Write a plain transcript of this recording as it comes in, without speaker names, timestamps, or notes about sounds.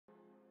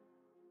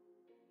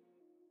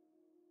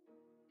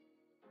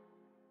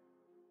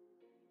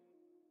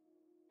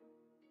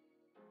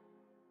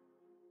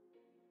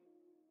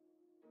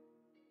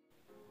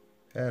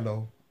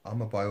Hello,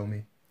 I'm a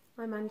Biomi,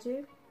 I'm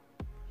Anju.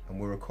 and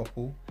we're a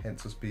couple,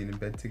 hence us being in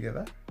bed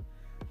together.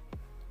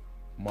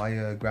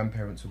 My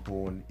grandparents were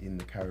born in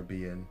the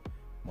Caribbean.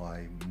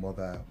 My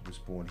mother was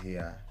born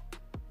here.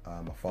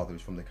 My father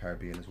is from the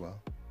Caribbean as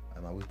well,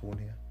 and I was born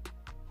here.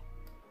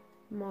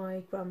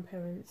 My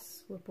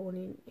grandparents were born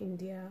in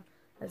India,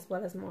 as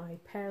well as my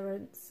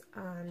parents,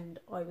 and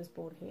I was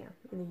born here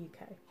in the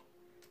UK.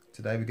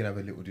 Today we're going to have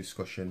a little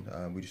discussion.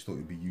 We just thought it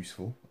would be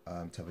useful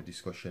to have a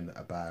discussion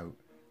about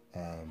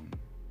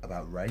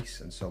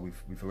race, and so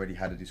we've already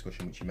had a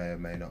discussion which you may or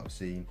may not have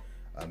seen.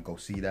 Go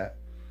see that.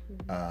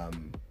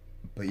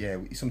 But yeah,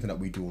 it's something that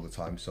we do all the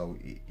time, so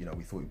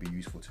we thought it'd be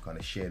useful to kind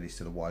of share this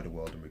to the wider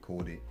world and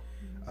record it.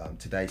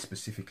 Today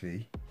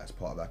specifically, as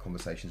part of our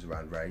conversations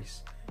around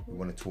race, we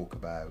want to talk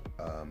about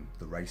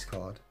the race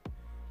card.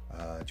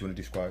 Do you want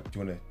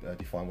to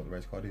define what the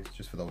race card is,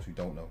 just for those who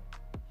don't know?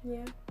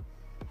 Yeah.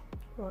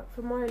 Right.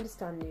 From my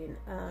understanding,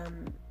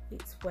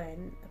 it's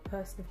when a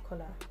person of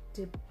colour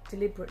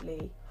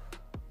deliberately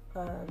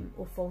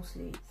or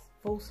falsely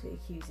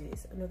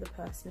accuses another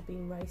person of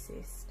being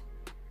racist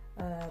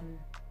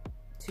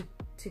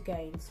to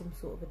gain some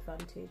sort of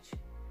advantage.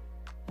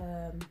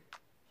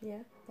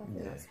 Yeah, I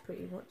think that's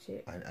pretty much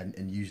it.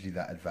 And usually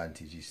that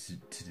advantage is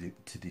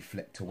to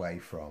deflect away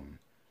from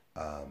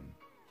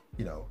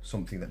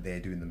something that they're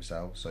doing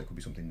themselves, so it could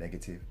be something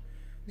negative.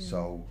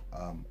 So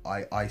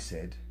I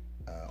said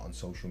on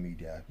social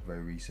media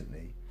very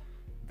recently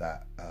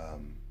that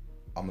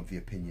I'm of the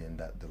opinion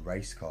that the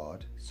race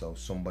card, so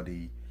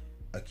somebody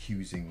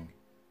accusing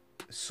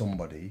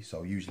somebody,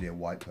 so usually a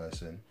white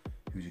person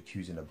who's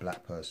accusing a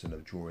black person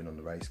of drawing on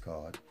the race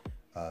card,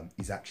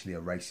 is actually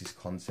a racist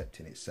concept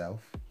in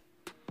itself.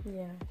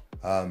 Yeah.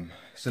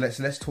 So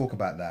let's talk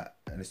about that,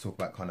 and let's talk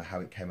about kind of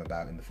how it came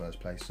about in the first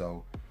place.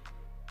 So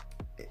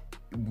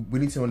we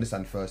need to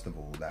understand first of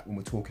all that when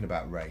we're talking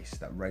about race,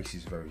 that race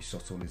is very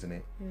subtle, isn't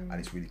it? And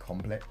it's really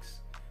complex.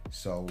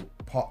 So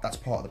that's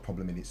part of the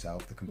problem in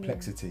itself, the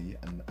complexity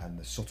and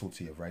the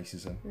subtlety of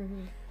racism.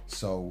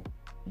 So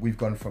we've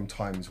gone from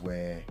times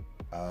where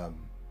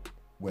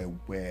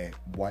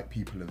white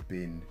people have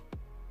been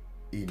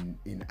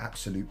in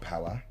absolute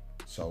power,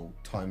 so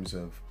times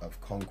of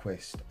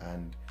conquest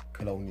and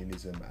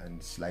colonialism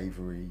and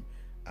slavery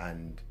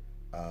and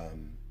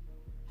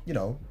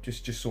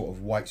just sort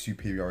of white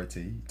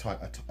superiority,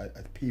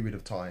 a period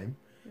of time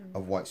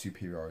of white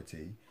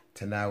superiority,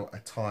 to now a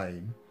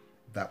time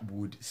that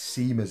would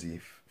seem as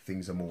if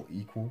things are more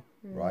equal,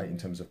 right, in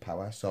terms of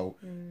power. So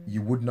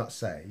you would not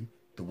say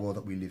the world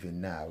that we live in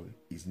now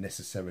is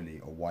necessarily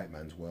a white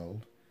man's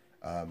world.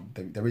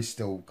 There is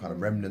still kind of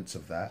remnants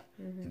of that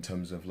in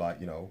terms of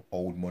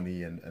old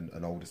money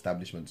and old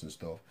establishments and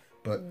stuff.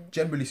 But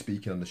generally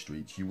speaking, on the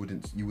streets, you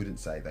wouldn't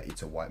say that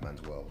it's a white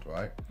man's world,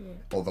 right? Yeah.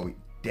 Although it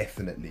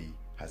definitely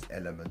has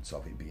elements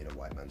of it being a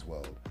white man's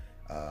world,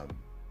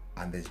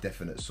 and there's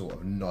definite sort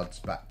of nods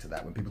back to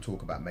that when people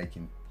talk about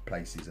making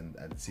places and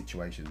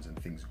situations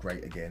and things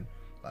great again,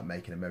 like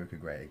making America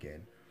great again.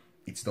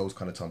 It's those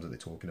kind of times that they're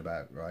talking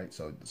about, right?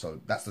 So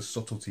that's the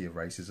subtlety of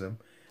racism.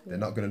 They're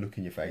not going to look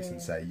in your face and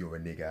say you're a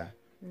nigger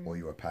or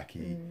you're a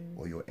Paki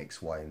or you're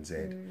X, Y, and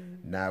Z.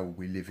 Now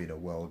we live in a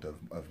world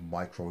of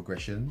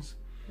microaggressions.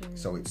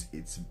 So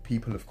it's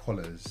people of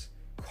colours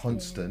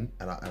constant,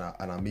 and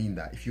I mean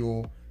that. If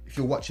you're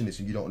watching this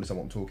and you don't understand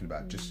what I'm talking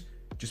about,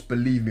 just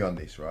believe me on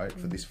this, right?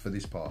 For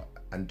this part,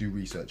 and do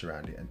research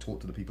around it and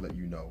talk to the people that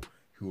you know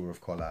who are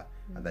of colour,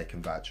 and they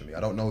can vouch for me. I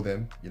don't know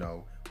them, we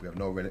have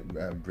no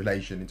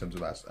relation in terms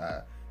of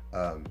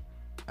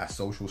our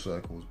social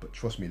circles, but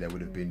trust me, they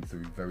would have been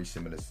through very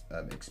similar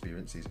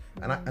experiences,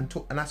 and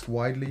ask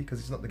widely,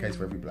 because it's not the case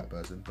for every black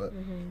person. But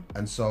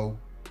and so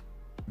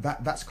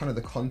that's kind of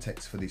the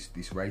context for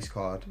this race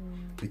card,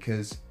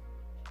 because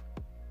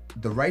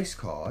the race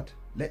card,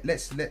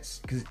 let's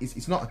because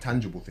it's not a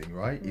tangible thing,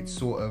 right? It's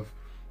sort of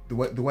the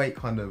way it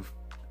kind of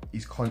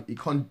is what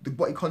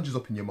it conjures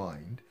up in your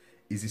mind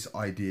is this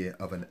idea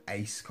of an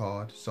ace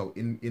card. So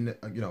in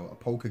a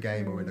poker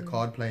game or in a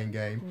card playing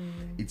game,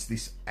 it's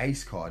this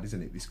ace card,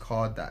 isn't it? This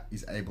card that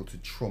is able to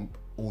trump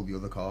all the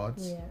other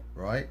cards,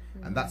 right?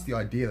 And that's the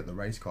idea that the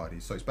race card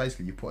is. So it's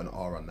basically, you put an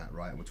R on that,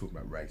 right? And we're talking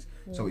about race.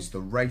 So it's the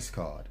race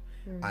card,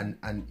 and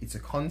it's a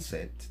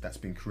concept that's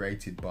been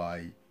created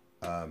by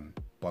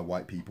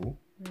white people,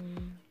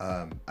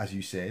 as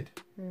you said.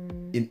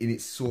 In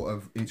its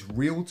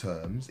real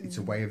terms, it's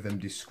a way of them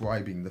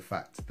describing the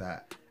fact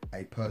that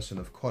a person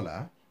of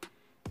colour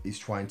is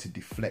trying to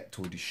deflect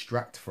or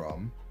distract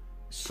from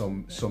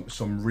some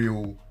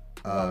real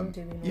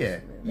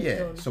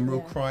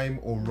real crime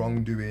or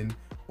wrongdoing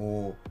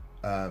or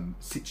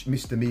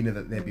misdemeanor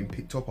that they've been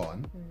picked up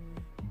on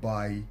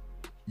by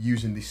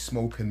using this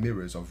smoke and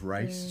mirrors of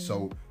race.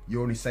 So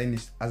you're only saying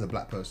this as a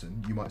black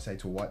person. You might say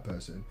to a white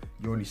person,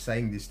 you're only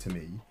saying this to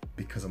me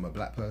because I'm a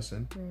black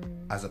person,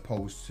 as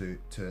opposed to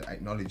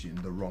acknowledging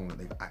the wrong that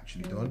they've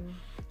actually done.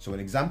 So an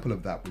example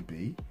of that would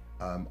be,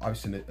 I've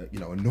seen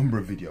a number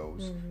of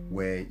videos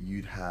where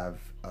you'd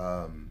have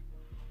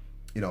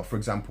for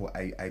example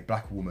a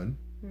black woman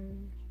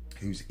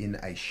who's in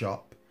a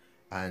shop,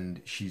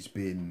 and she's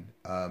been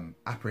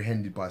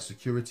apprehended by a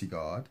security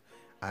guard,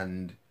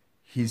 and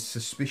his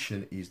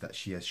suspicion is that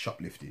she has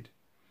shoplifted.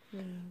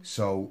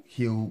 So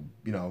he'll,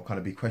 you know, kind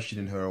of be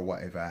questioning her or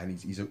whatever, and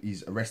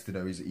he's arrested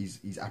her,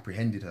 he's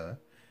apprehended her,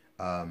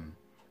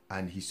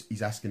 and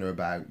he's asking her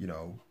about, you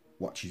know,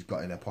 what she's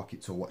got in her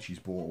pockets or what she's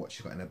bought, what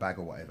she's got in her bag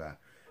or whatever,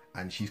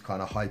 and she's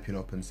kind of hyping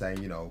up and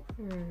saying, you know,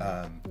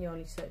 you're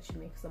only searching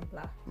me because I'm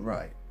black.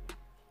 Right.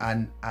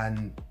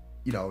 And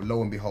you know,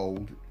 lo and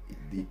behold,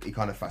 it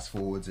kind of fast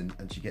forwards and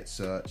she gets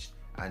searched,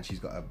 and she's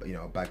got a, you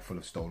know, a bag full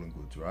of stolen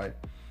goods, right?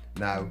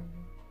 Now,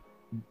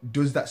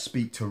 does that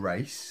speak to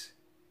race?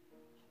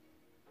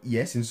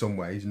 Yes, in some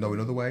ways, no in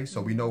other ways.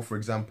 So we know, for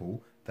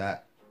example,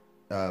 that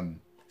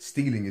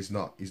stealing is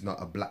not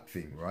a black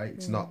thing, right?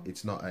 It's not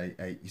it's not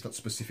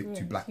specific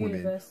to black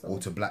women or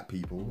to black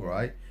people,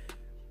 right?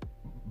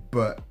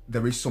 But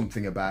there is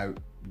something about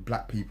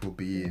black people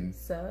being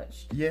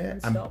searched,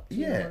 and stopped,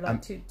 yeah, you know,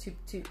 like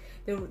to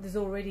there's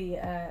already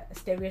a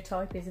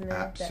stereotype, isn't there?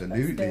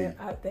 Absolutely, that's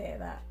out there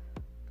that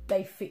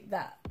they fit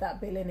that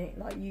bill in it.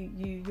 Like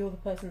you're the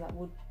person that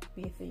would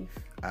be a thief.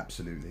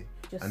 Absolutely.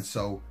 And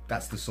so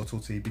that's the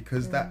subtlety,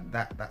 because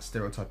that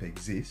stereotype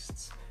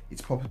exists.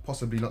 It's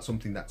possibly not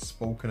something that's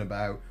spoken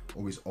about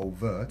or is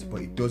overt,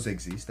 but it does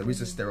exist. There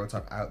is a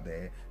stereotype out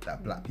there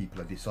that black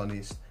people are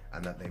dishonest,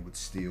 and that they would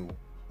steal,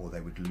 or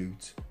they would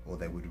loot, or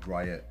they would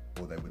riot,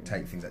 or they would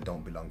take things that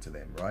don't belong to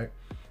them, right?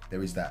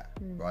 There is that,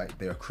 right?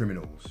 They are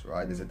criminals,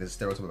 right? There's a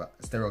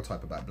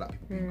stereotype about black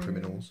people being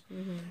criminals.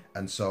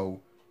 And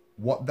so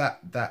what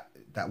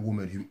that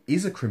woman who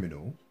is a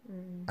criminal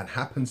and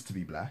happens to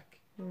be black,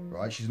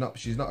 right? She's not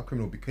a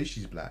criminal because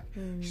she's black.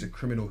 She's a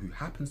criminal who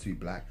happens to be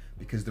black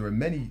because there are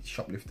many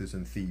shoplifters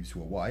and thieves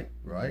who are white,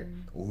 right?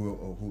 Or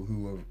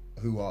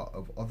who are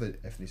of other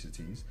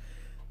ethnicities.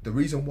 The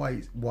reason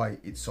why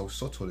it's so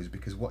subtle is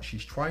because what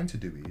she's trying to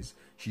do is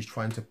she's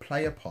trying to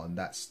play upon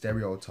that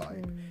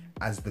stereotype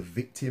as the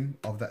victim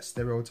of that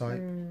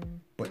stereotype.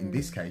 But in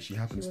this case, she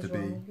happens to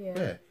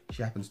be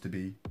she happens to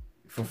be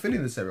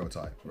fulfilling the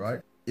stereotype,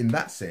 right? In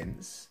that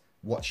sense,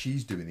 what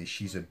she's doing is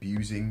she's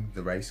abusing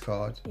the race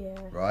card,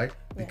 right?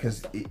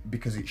 Because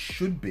it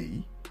should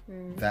be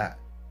that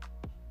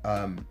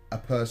a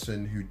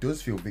person who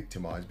does feel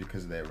victimized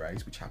because of their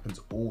race, which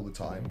happens all the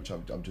time, which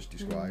I've just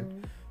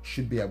described,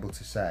 should be able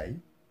to say,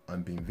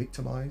 I'm being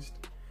victimized.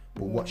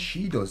 But what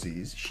she does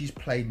is she's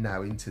played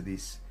now into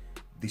this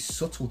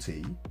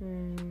subtlety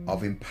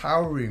of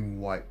empowering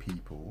white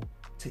people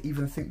to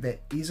even think there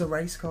is a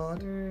race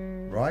card,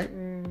 right?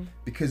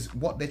 Because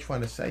what they're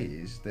trying to say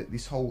is that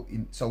this whole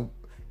so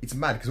it's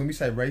mad, because when we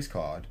say race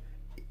card,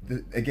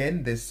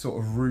 again, there's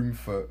sort of room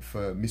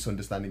for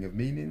misunderstanding of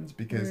meanings,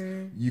 because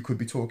you could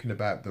be talking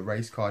about the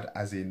race card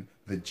as in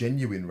the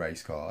genuine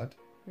race card,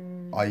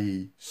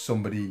 i.e.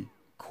 somebody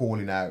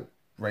calling out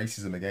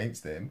racism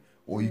against them,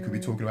 or you could be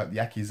talking about the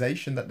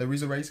accusation that there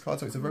is a race card.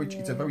 So it's a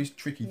very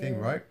tricky thing,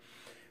 right?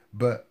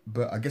 But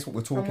I guess what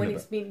we're talking about, when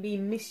it's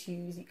being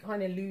misused, it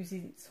kind of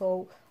loses its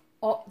whole.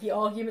 The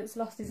argument's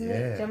lost, isn't it? Do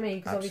you know what I mean?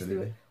 Because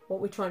obviously, what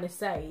we're trying to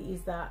say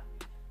is that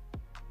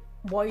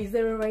why is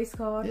there a race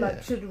card?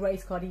 Like, should a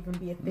race card even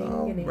be a thing?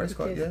 No, race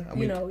card,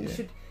 it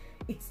should.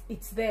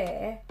 It's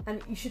there,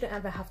 and you shouldn't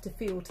ever have to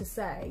feel to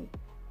say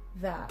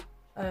that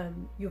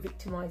you're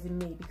victimizing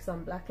me because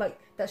I'm black. Like,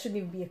 that shouldn't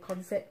even be a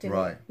concept,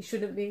 right? It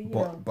shouldn't be.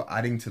 But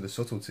adding to the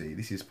subtlety,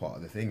 this is part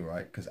of the thing,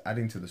 right? Because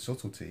adding to the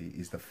subtlety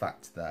is the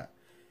fact that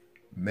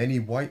many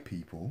white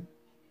people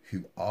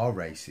who are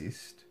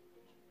racist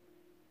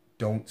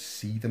don't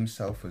see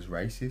themselves as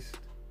racist,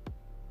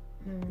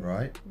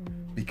 right?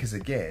 Because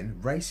again,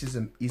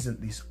 racism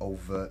isn't this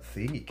overt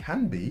thing. It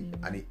can be,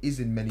 and it is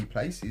in many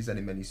places and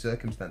in many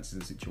circumstances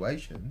and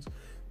situations.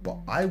 But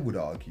I would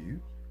argue,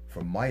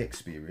 from my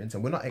experience,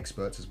 and we're not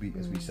experts as we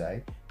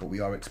say, but we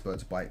are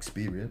experts by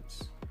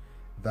experience,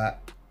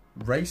 that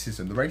the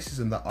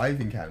racism that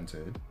I've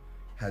encountered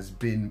has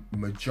been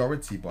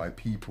majority by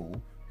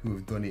people who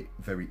have done it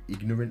very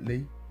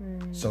ignorantly.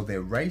 So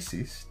they're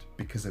racist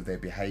because of their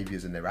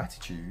behaviours and their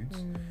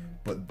attitudes,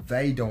 but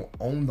they don't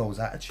own those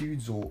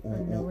attitudes or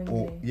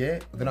they're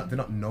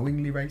not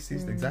knowingly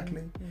racist.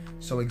 Exactly.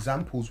 So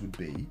examples would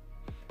be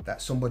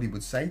that somebody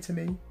would say to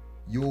me,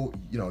 you're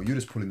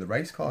just pulling the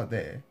race card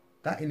there.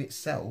 That in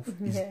itself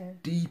is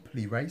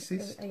deeply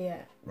racist,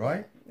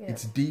 right?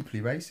 It's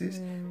deeply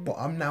racist. But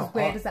I'm now,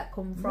 where does that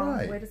come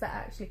from? Where does that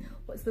actually,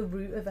 what's the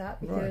root of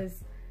that?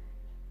 Because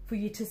for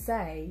you to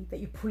say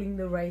that you're pulling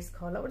the race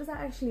card, like, what does that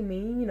actually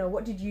mean? You know,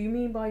 what did you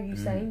mean by you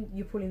saying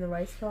you're pulling the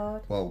race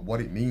card? Well, what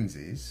it means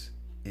is,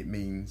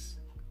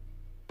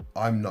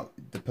 I'm not,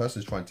 the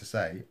person's trying to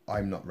say,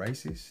 I'm not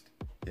racist,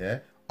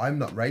 I'm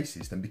not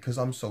racist, and because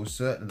I'm so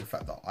certain of the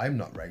fact that I'm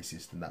not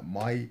racist and that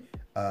my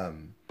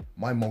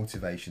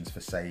motivations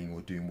for saying or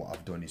doing what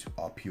I've done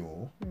are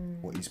pure,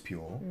 or is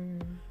pure,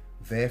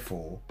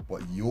 therefore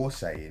what you're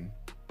saying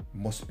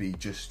must be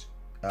just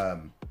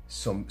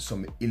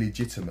some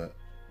illegitimate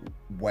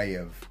way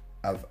of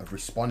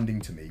responding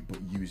to me, but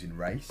using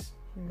race,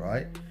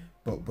 right?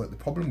 But the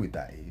problem with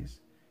that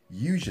is,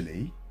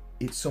 usually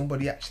it's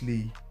somebody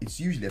actually, it's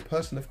usually a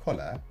person of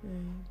colour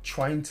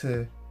trying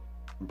to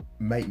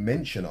make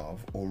mention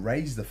of or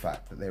raise the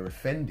fact that they're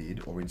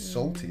offended or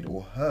insulted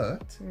or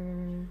hurt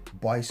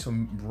by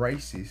some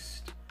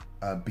racist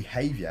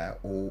behaviour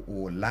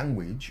or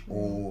language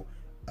or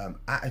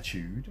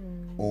attitude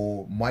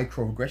or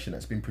microaggression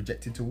that's been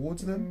projected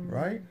towards them,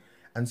 right?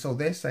 And so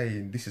they're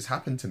saying, this has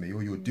happened to me,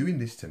 or you're doing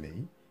this to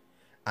me,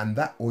 and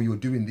that, or you're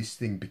doing this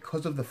thing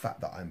because of the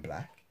fact that I'm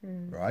black,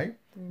 right?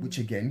 Which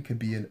again could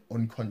be an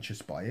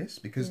unconscious bias,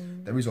 because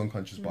there is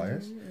unconscious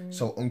bias.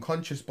 So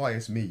unconscious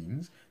bias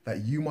means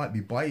that you might be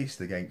biased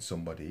against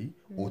somebody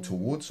or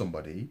towards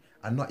somebody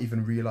and not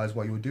even realise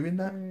why you're doing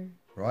that,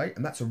 right?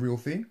 And that's a real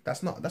thing.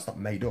 That's not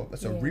made up.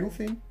 That's a real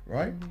thing,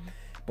 right?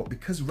 But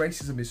because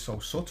racism is so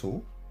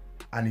subtle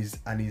and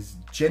is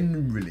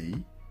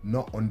generally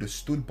not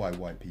understood by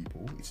white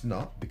people, it's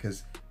not,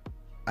 because,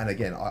 and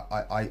again,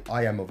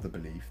 I am of the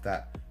belief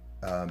that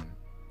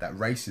that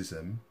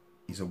racism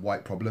is a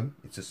white problem.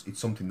 It's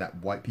something that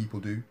white people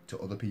do to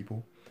other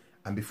people.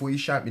 And before you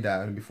shout me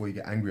down and before you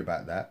get angry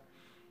about that,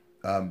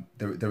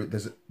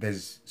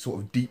 there's sort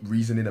of deep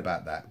reasoning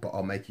about that, but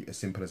I'll make it as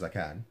simple as I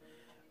can.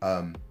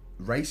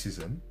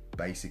 Racism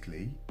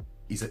basically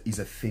is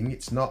a thing.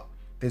 It's not.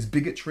 There's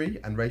bigotry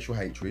and racial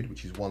hatred,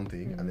 which is one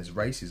thing, and there's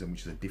racism,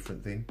 which is a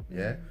different thing.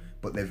 Yeah,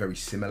 but they're very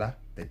similar.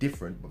 They're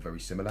different, but very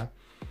similar.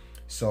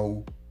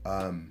 So,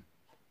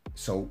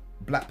 so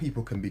black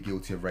people can be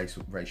guilty of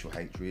racial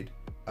hatred.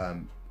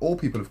 All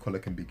people of colour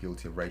can be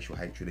guilty of racial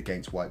hatred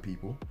against white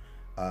people,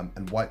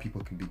 and white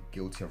people can be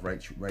guilty of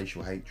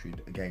racial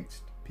hatred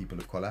against people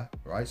of colour,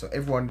 right? So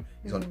everyone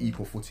is on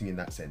equal footing in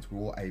that sense. We're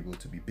all able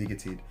to be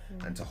bigoted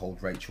and to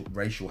hold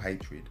racial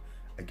hatred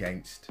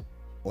against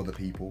other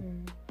people.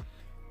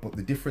 But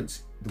the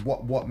difference,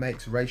 what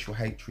makes racial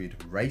hatred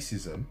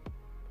racism,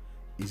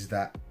 is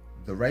that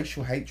the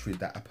racial hatred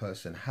that a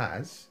person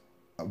has,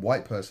 a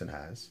white person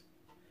has,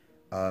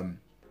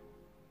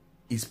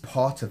 is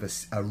part of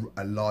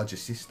a larger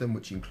system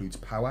which includes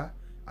power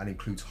and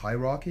includes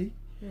hierarchy.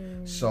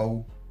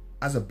 So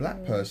as a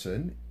black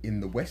person in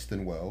the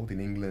Western world, in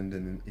England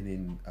and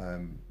in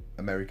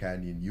America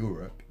and in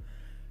Europe,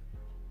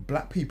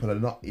 black people are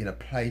not in a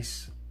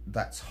place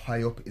that's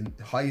high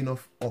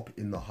enough up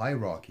in the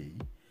hierarchy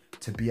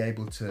to be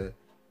able to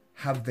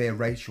have their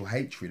racial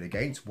hatred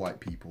against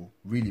white people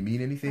really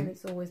mean anything. And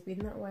it's always been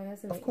that way,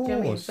 hasn't it? Of course, Do you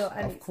know what I mean? So,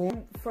 and of course.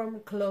 From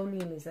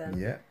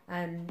colonialism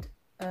and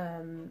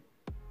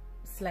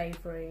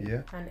slavery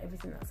and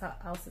everything else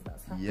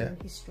that's happened in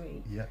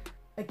history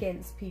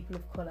against people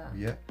of colour.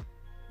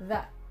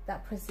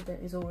 That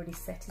precedent is already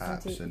set, isn't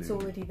Absolutely. it? It's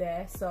already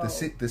there. So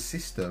the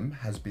system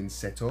has been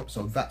set up.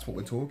 So that's what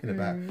we're talking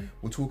about.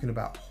 We're talking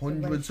about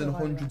hundreds and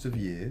hundreds of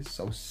years,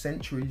 so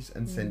centuries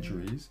and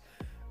centuries.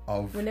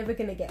 We're never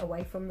going to get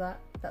away from that.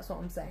 That's what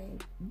I'm saying.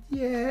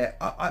 Yeah,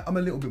 I'm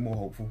a little bit more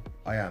hopeful.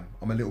 I'm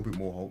a little bit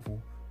more hopeful.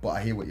 But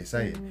I hear what you're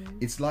saying.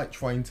 It's like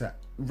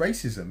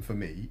racism for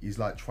me is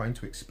like trying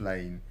to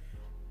explain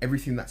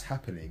everything that's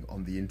happening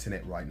on the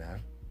internet right now.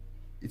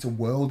 It's a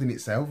world in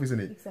itself, isn't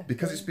it? Exactly.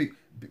 Because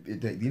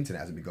the internet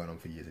hasn't been going on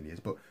for years and years,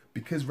 but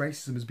because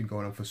racism has been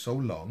going on for so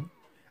long,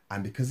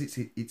 and because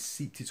it's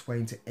seeped its way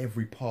into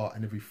every part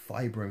and every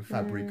fibre and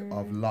fabric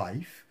of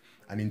life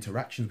and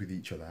interactions with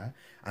each other,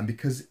 and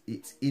because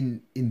it's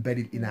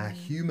embedded in our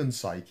human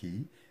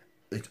psyche,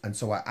 and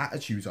so our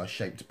attitudes are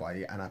shaped by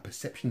it and our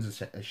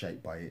perceptions are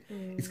shaped by it,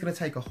 it's going to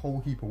take a whole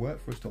heap of work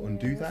for us to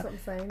undo that.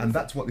 And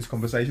that's what this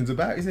conversation's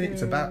about, isn't it?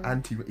 It's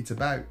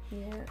about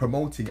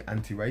promoting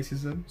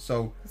anti-racism.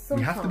 So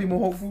we have to be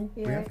more hopeful.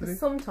 Yeah, we have to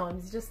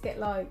sometimes you just get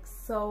like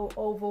so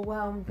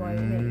overwhelmed by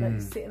it. Like you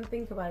sit and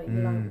think about it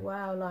and you're like,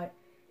 wow, like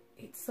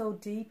it's so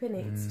deep in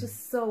it. It's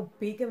just so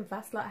big and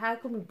vast. Like, how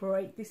can we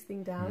break this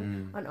thing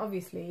down? And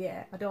obviously,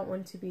 I don't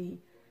want to be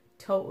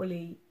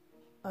totally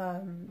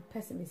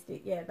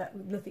pessimistic, that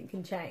nothing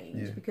can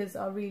change, because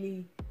I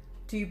really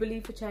do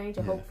believe for change.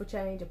 I hope for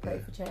change. I pray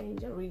for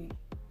change. I really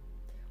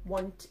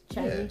want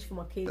change for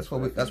my kids.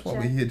 That's what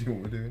we're here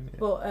doing. What we're doing.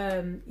 But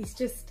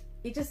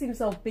it just seems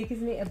so big,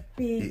 isn't it? A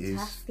big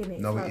task in it.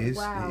 No, it's it is.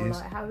 Wow, it is.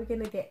 like how are we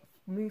gonna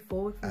move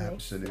forward from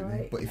Absolutely. this?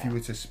 Right? But if you were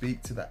to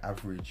speak to the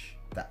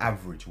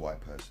average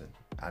white person,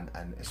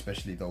 and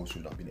especially those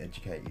who have not been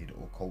educated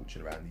or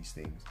cultured around these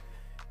things,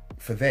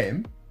 for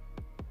them,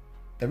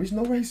 there is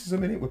no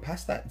racism in it. We're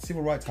past that.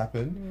 Civil rights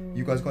happened.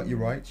 You guys got your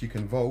rights. You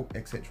can vote,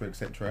 etc.,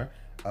 etc.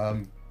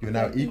 You're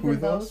now equal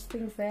with us. Those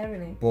things there,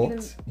 innit?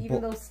 But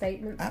even those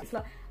statements, it's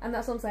like, and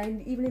that's what I'm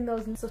saying. Even in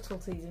those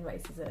subtleties in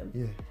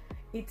racism,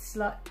 it's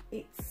like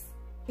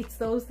it's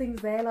those things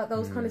there, like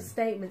those kind of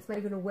statements. Not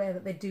even aware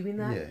that they're doing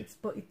that.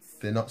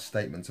 They're not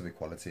statements of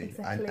equality,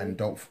 exactly.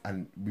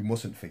 and we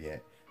mustn't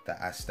forget that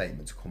our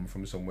statements come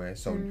from somewhere.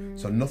 So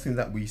nothing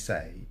that we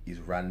say is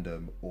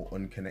random or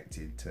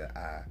unconnected to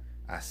our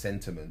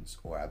sentiments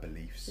or our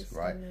beliefs,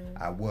 right?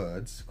 Our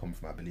words come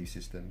from our belief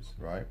systems,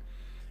 right?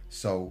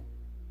 So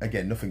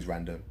again, nothing's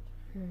random.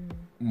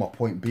 My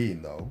point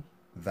being though,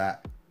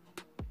 that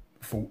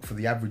for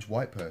the average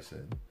white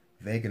person,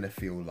 they're gonna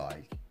feel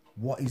like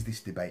what is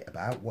this debate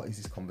about? What is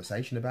this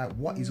conversation about?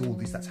 What is all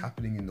this that's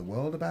happening in the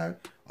world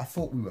about? I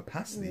thought we were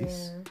past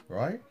this,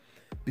 right?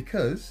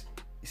 Because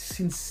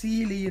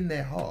sincerely in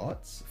their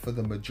hearts, for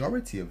the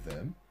majority of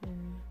them,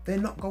 they're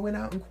not going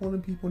out and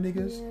calling people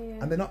niggers,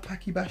 and they're not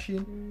packy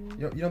bashing.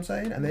 You know what I'm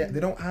saying? And they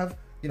don't have,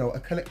 you know, a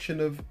collection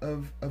of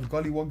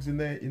gollywogs in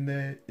their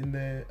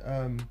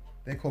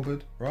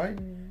cupboard, right?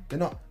 They're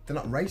not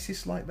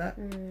racist like that.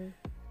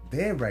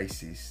 They're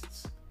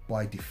racists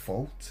by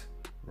default,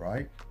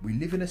 right? We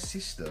live in a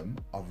system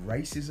of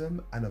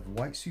racism and of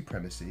white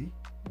supremacy,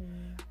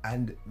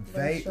 and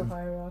racial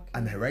hierarchy,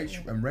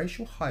 and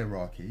racial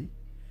hierarchy,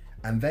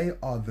 and they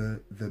are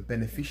the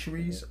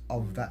beneficiaries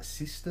of that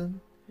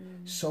system.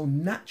 So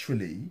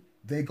naturally,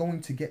 they're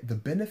going to get the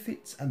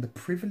benefits and the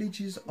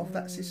privileges of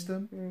that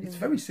system. It's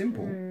very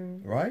simple,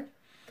 right?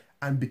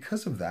 And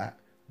because of that,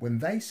 when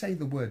they say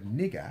the word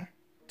nigger,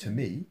 to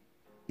me,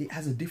 it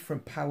has a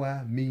different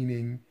power,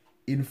 meaning,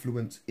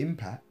 influence,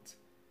 impact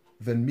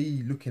than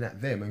me looking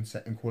at them and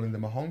calling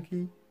them a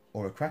honky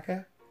or a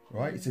cracker,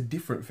 right? It's a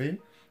different thing.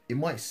 It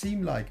might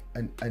seem like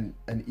an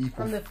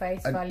equal on the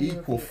face an value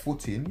equal of it,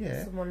 footing,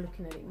 yeah. Someone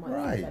looking at it might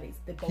Right. think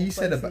that it's the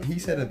He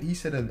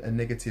said a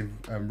negative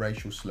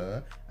racial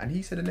slur, and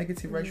he said a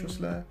negative racial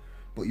slur.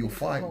 But you'll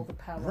find,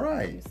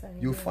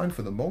 you'll find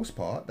for the most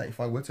part that if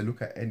I were to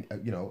look at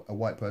a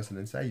white person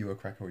and say you're a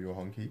cracker or you're a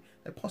honky,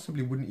 they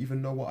possibly wouldn't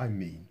even know what I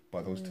mean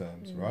by those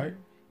terms, right?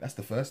 That's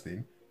the first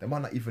thing. They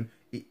might not even,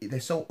 they're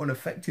so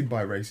unaffected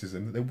by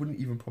racism that they wouldn't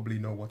even probably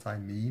know what I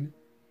mean,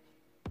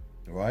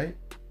 right?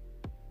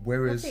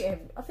 Whereas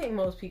I think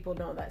most people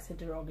know that's a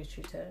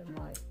derogatory term.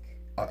 Like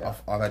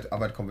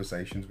I've had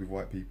conversations with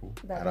white people,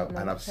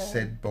 and I've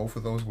said both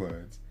of those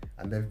words,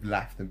 and they've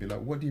laughed and be like,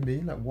 "What do you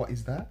mean? Like, what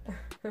is that?"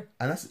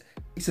 And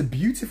it's a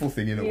beautiful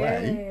thing in a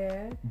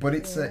way, but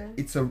it's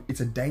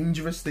a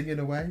dangerous thing in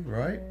a way,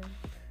 right?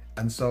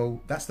 And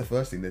so that's the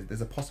first thing.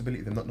 There's a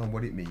possibility of them not knowing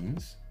what it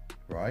means,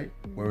 right?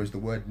 Whereas the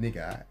word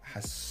nigger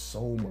has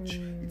so much,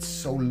 it's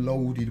so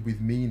loaded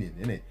with meaning,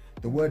 isn't it?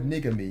 The word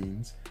nigger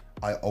means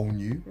I own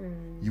you.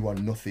 You are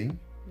nothing.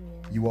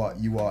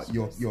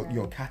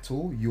 You're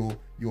cattle.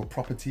 You're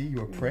property.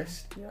 You're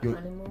oppressed. You're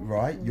animal.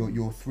 Right.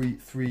 You're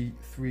three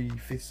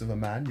fifths of a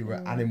man. You're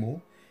an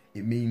animal.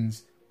 It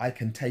means I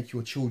can take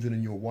your children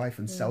and your wife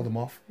and sell them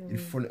off in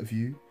front of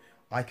you.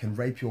 I can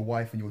rape your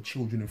wife and your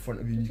children in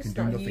front of you. And you can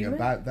do nothing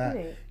about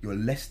that. You're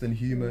less than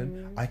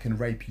human. I can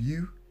rape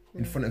you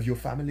in front of your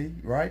family,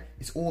 right?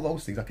 It's all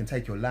those things. I can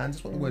take your land.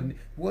 That's what the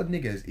word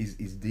nigger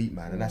is deep,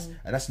 man, and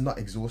that's not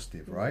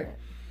exhaustive, right?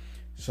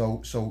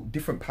 So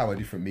different power,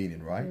 different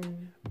meaning, right?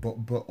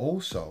 But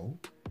also,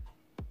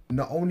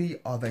 not only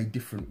are they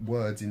different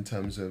words in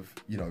terms of,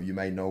 you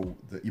may know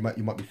that you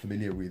might be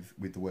familiar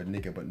with the word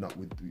nigger, but not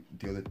with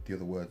the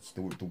other words,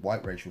 the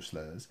white racial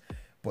slurs.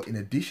 But in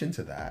addition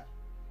to that,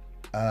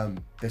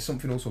 there's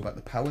something also about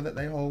the power that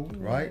they hold,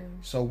 right?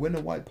 So when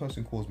a white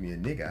person calls me a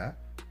nigger,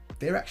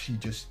 they're actually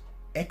just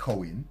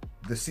echoing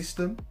the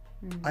system.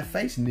 I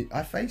face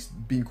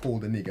being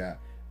called a nigger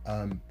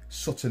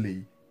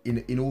subtly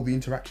in all the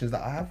interactions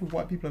that I have with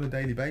white people on a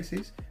daily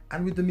basis,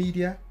 and with the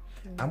media,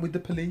 and with the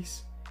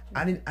police,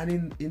 and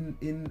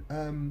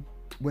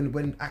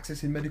when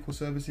accessing medical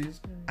services,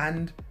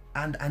 and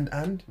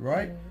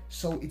right.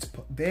 So it's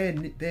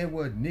their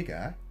word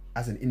nigger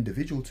as an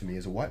individual to me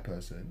as a white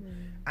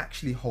person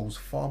actually holds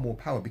far more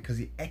power because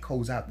it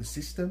echoes out the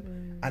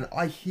system, and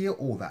I hear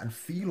all that and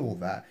feel all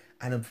that,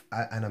 and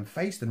I'm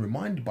faced and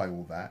reminded by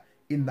all that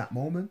in that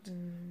moment.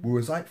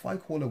 Whereas if I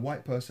call a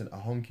white person a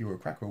honky or a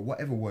cracker or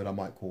whatever word I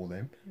might call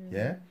them,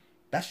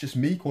 that's just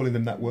me calling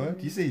them that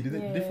word. You see the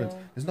difference?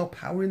 There's no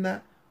power in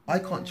that. I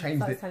can't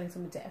change it. Telling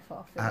someone to F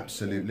off.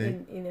 Absolutely.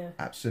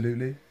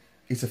 Absolutely.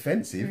 It's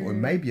offensive, or it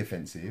may be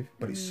offensive,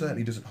 but it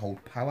certainly doesn't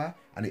hold power,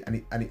 and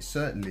it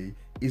certainly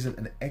isn't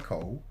an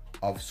echo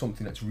of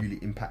something that's really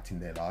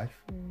impacting their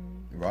life,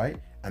 right?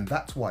 And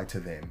that's why to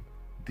them,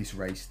 this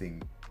race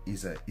thing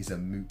is a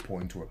moot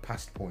point or a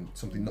past point,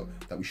 something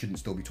that we shouldn't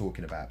still be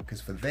talking about,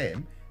 because for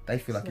them, they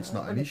feel like it's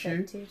not an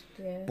issue.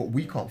 But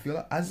we can't feel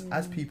like,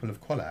 as people of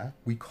colour,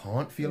 we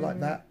can't feel like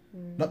that.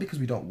 Not because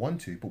we don't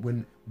want to, but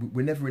when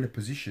we're never in a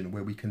position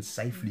where we can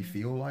safely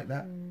feel like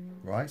that,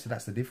 right? So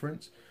that's the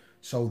difference.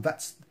 So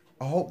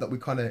I hope that we're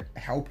kind of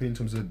helping in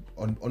terms of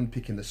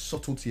unpicking the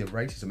subtlety of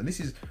racism. And this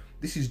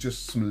is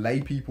just some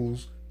lay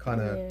people's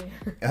kind of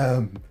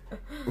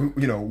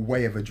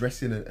way of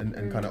addressing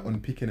and kind of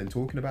unpicking and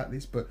talking about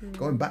this. But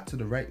going back to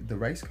the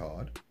race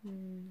card,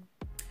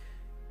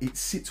 it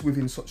sits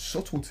within such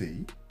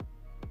subtlety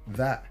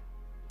that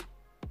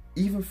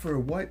even for a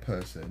white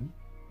person,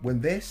 when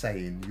they're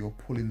saying you're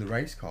pulling the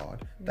race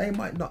card, they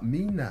might not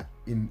mean that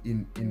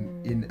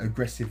in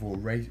aggressive or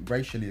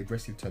racially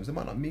aggressive terms. They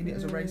might not mean it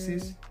as a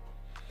racist,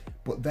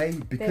 but I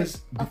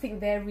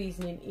think their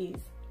reasoning is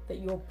that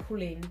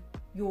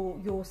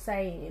you're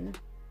saying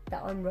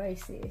that I'm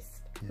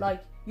racist.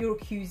 Like, you're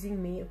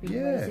accusing me of being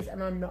racist,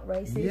 and I'm not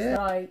racist.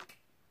 Like,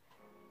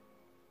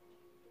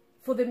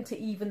 for them to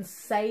even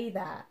say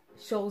that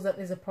shows that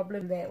there's a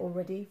problem there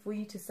already. For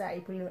you to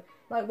say,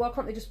 like, why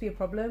can't there just be a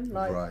problem?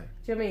 Like, right.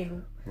 Do you know what I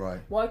mean? Right.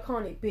 Why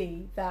can't it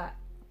be that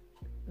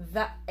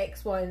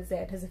X, Y, and Z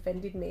has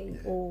offended me,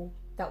 or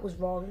that was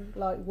wrong?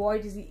 Like, why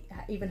does it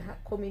even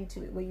come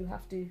into it where you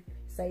have to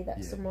say that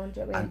to someone? Do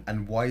you know what I mean?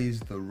 And why is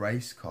the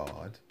race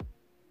card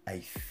a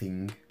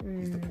thing?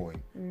 Is the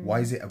point? Why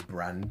is it a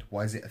brand?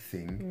 Why is it a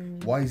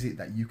thing? Why is it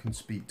that you can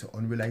speak to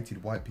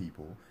unrelated white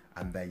people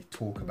and they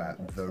talk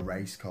about the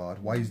race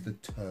card? Why is the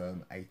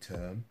term a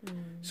term?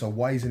 So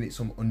why isn't it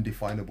some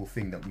undefinable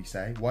thing that we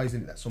say? Why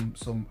isn't it that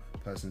some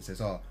person says,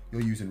 oh,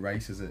 you're using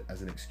race as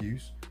an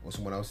excuse, or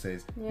someone else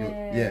says,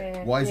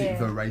 why is it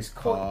the race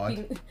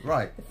card?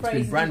 Right, it's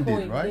been branded,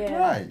 coined, right?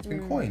 Right, it's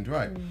been coined,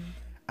 right?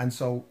 And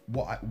so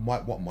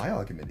what my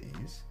argument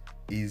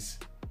is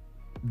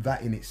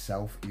that in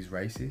itself is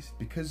racist,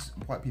 because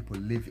white people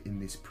live in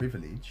this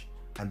privilege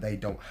and they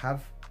don't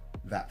have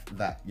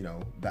that you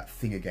know, that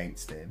thing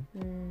against them.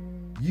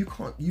 You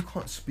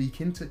can't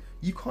speak into,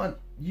 you can't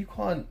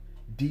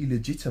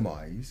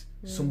delegitimize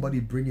somebody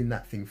bringing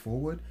that thing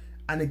forward.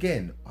 And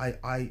again,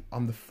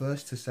 I'm the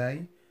first to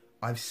say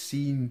I've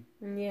seen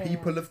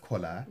people of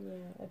colour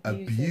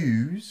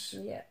abuse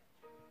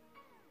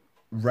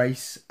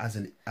race as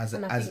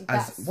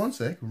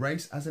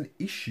race as an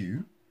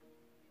issue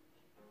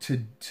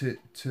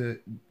to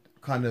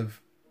kind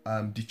of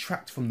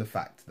detract from the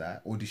fact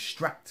that, or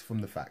distract from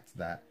the fact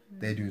that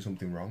they're doing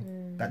something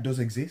wrong. That does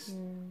exist.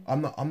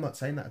 I'm not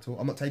saying that at all.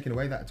 I'm not taking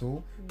away that at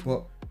all.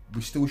 But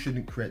we still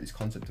shouldn't create this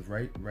concept of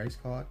race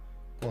card.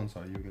 Go on,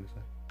 sorry, you were gonna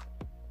say.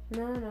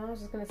 No, I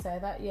was just gonna say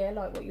that,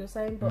 like what you're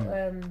saying, but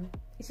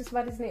it's just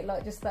bad, isn't it?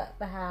 Like, just that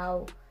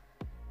how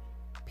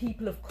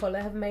people of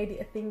colour have made it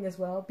a thing as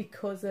well,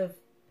 because of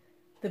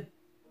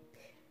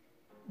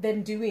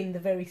them doing the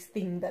very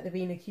thing that they're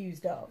being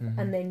accused of,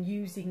 and then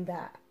using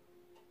that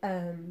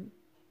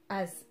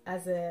as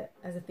a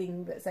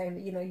thing that's saying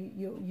that, you know,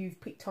 you've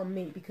picked on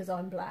me because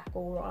I'm black,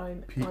 or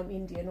I'm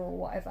Indian, or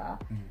whatever.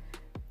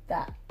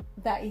 That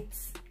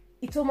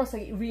it's almost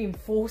like it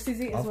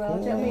reinforces it as well.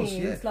 Do you know what I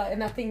mean? It's like,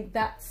 and I think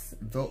that's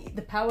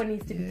the power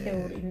needs to be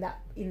killed in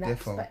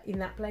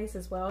that place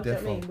as well. Do you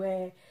know what I mean?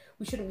 Where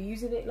we shouldn't be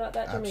using it like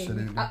that. Do you know what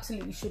I mean? We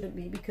absolutely shouldn't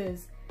be,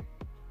 because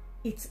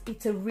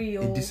it's a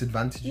real, it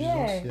disadvantages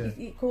us.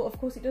 Of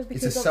course it does,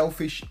 because it's a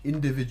selfish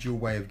individual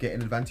way of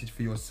getting advantage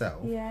for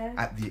yourself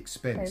at the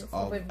expense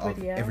of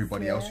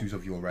everybody else who's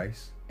of your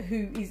race,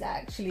 who is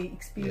actually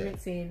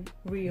experiencing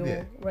real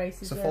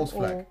racism. It's a false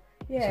flag.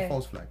 It's a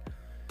false flag.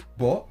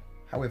 But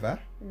however,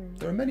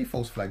 there are many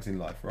false flags in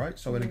life, right?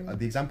 So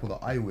the example that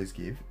I always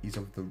give is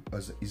of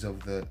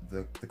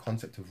the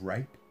concept of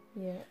rape.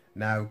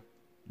 Now,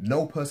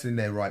 no person in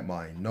their right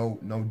mind,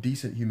 no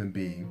decent human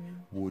being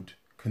would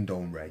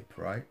condone rape,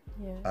 right?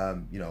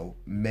 You know,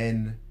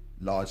 men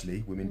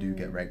largely, women do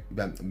get raped.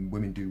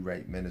 Women do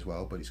rape men as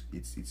well, but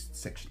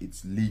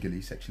it's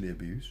legally sexually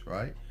abuse,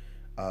 right?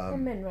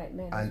 And men rape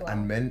men as well.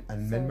 And men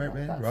rape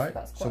men, right?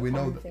 So we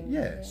know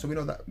that. So we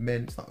know that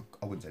men. It's not.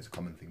 I wouldn't say it's a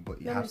common thing,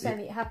 but it happens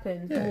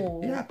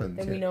more. It happens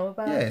than we know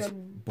about. Yes,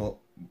 but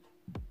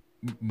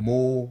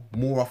more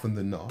often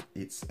than not,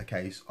 it's a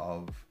case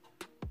of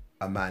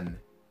a man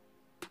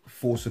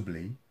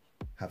forcibly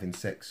having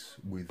sex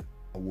with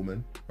a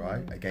woman,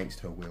 right,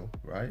 against her will,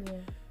 right?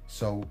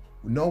 So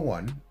no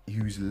one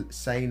who's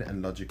sane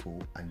and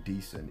logical and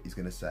decent is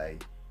going to say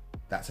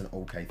that's an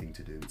okay thing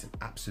to do. It's an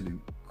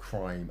absolute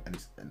crime, and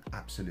it's an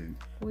absolute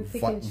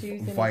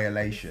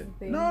violation.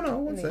 No, I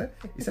won't say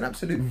it's an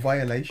absolute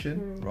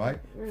violation, right?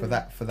 For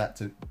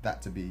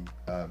that to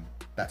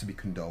be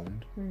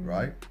condoned,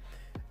 right?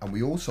 And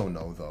we also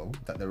know though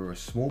that there are a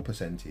small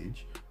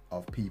percentage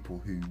of people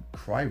who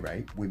cry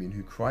rape, women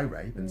who cry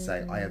rape and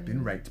say, I have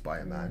been raped by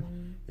a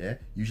man,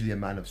 usually a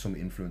man of some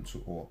influence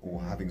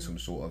or having some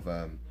sort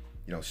of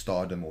you know,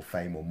 stardom or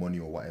fame or money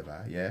or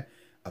whatever,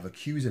 of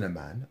accusing a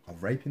man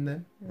of raping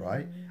them,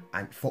 right?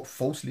 And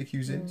falsely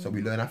accusing. So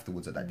we learn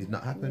afterwards that did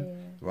not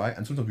happen, right?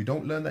 And sometimes we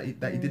don't learn that it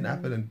didn't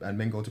happen, and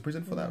men go to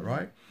prison for that,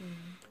 right?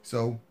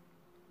 So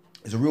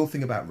there's a real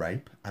thing about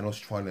rape and us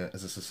trying to,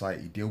 as a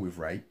society, deal with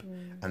rape.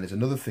 And there's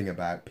another thing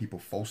about women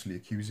falsely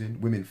accusing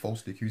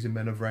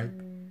men of rape.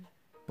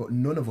 But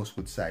none of us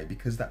would say,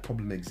 because that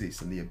problem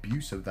exists and the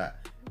abuse of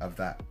that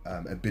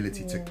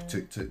ability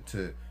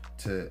to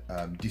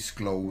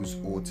disclose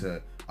or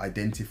to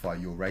identify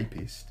your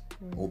rapist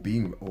or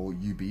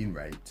you being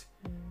raped,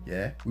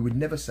 we would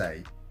never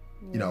say,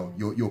 you know,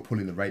 you're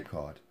pulling the rape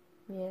card,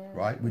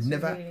 right? We'd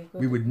never,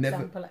 we would never.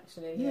 Example,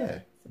 actually,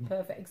 it's a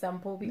perfect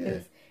example,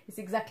 because it's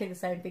exactly the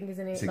same thing,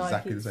 isn't it? It's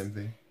exactly the same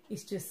thing.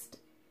 It's just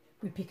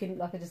we pick and,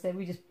 like I just said,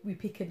 we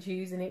pick and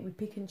choose, and we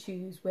pick and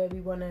choose where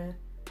we want to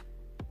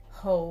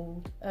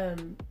hold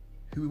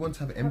who we want to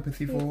have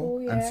empathy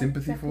for and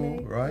sympathy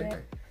for, right?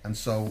 And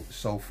so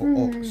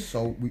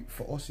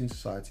for us in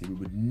society, we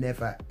would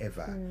never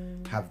ever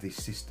have this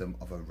system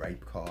of a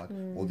rape card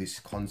or this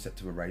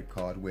concept of a rape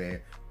card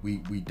where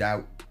we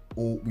doubt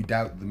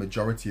the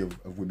majority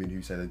of women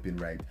who say they've been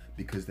raped,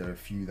 because there are a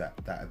few that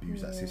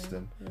abuse that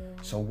system.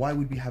 So why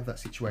would we have that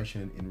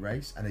situation in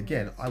race? And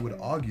again, I would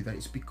argue that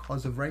it's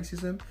because of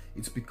racism.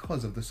 It's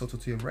because of the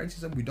subtlety of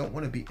racism. We don't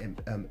want to be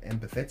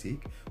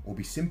empathetic or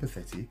be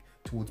sympathetic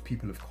towards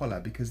people of colour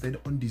because they're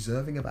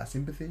undeserving of our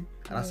sympathy.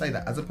 And I say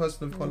that as a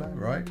person of colour,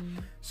 right?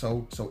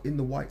 So in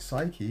the white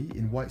psyche,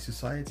 in white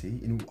society,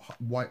 in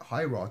white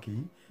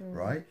hierarchy,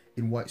 right,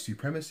 in white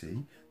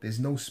supremacy, there's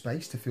no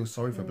space to feel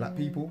sorry for black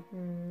people.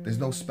 There's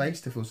no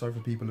space to feel sorry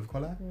for people of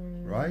colour,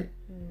 right?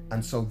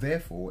 And so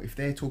therefore, if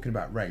they're talking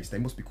about race, they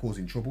must be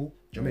causing trouble.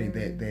 Do you know what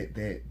I mean?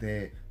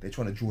 They're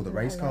trying to draw the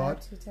race card.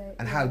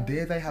 And how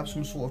dare they have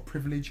some sort of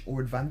privilege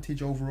or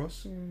advantage over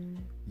us?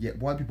 Yet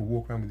white people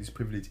walk around with this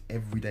privilege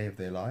every day of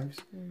their lives.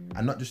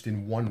 And not just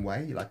in one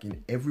way, like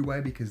in every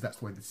way, because that's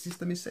the way the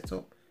system is set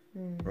up,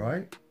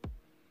 right?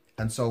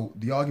 And so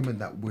the argument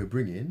that we're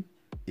bringing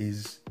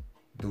is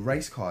the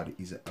race card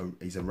is a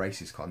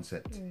racist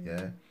concept.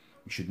 Yeah,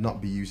 we should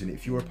not be using it.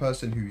 If you're a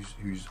person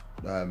who's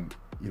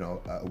you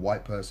know, a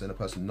white person, a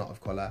person not of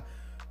colour,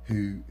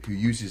 who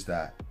uses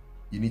that,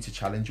 you need to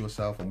challenge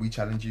yourself, and we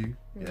challenge you.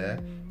 Yeah,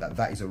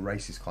 that is a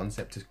racist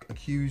concept. To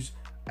accuse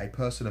a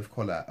person of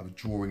colour of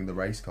drawing the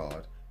race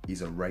card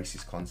is a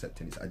racist concept,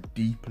 and it's a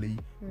deeply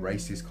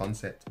racist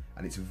concept,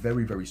 and it's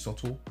very, very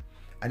subtle.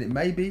 And it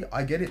may be,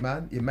 I get it,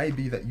 man, it may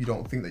be that you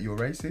don't think that you're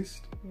racist.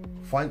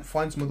 Find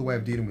some other way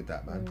of dealing with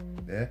that,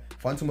 man. Yeah,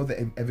 find some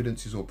other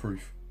evidences or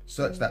proof.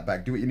 Search that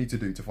back, do what you need to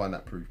do to find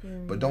that proof.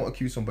 But don't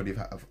accuse somebody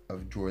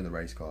of drawing the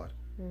race card.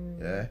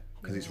 Yeah,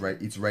 because it's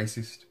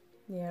racist.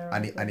 Yeah,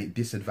 right. And it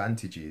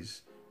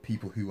disadvantages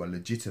people who are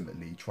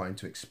legitimately trying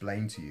to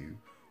explain to you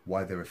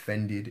why they're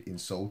offended,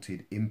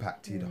 insulted,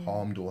 impacted,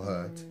 harmed or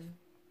hurt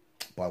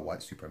by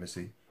white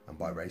supremacy and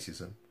by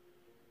racism.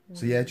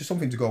 So yeah, just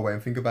something to go away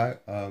and think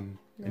about. That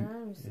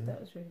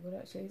was really good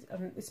actually.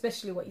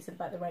 Especially what you said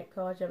about the rape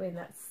card. I mean,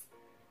 that's,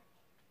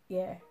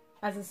 yeah,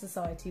 as a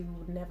society we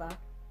would never,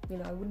 you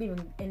know, it wouldn't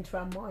even enter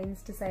our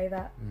minds to say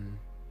that.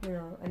 You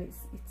know, and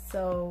it's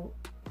so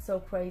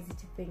crazy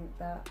to think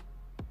that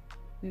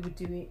we would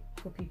do it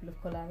for people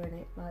of colour,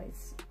 innit? Like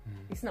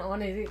it's not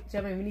on, is it? Do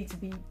you know what I mean? We need to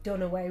be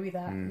done away with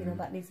that. You know,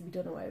 that needs to be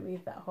done away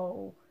with. That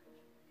whole,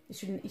 it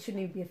shouldn't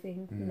even be a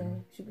thing. You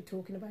know, should be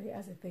talking about it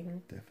as a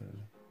thing.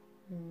 Definitely.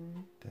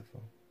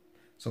 Definitely.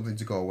 Something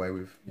to go away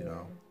with. You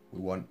know,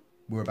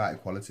 we're about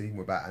equality.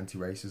 We're about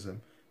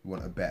anti-racism. We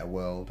want a better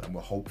world, and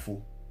we're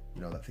hopeful,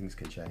 you know, that things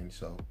can change.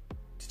 So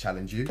to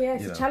challenge you,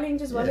 it's a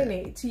challenge as well, isn't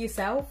it, to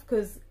yourself,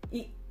 because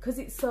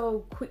it's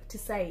so quick to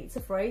say. It's a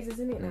phrase,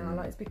 isn't it now?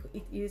 Like it's because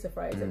it is a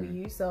phrase that we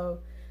use, so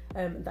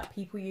that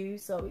people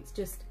use. So it's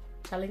just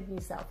challenging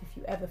yourself. If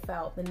you ever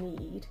felt the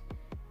need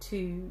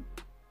to,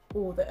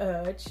 or the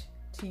urge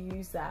to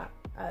use that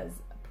as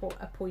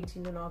a point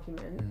in an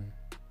argument,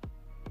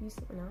 use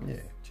something else.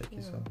 Yeah, check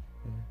yourself.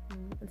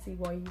 And see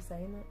why you're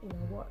saying that. You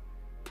know, what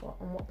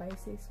on what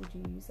basis would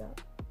you use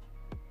that?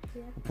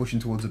 Yeah. We're pushing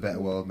towards a better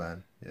world,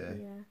 man.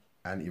 Yeah.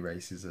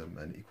 Anti-racism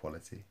and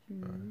equality.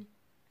 Right.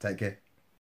 Take care.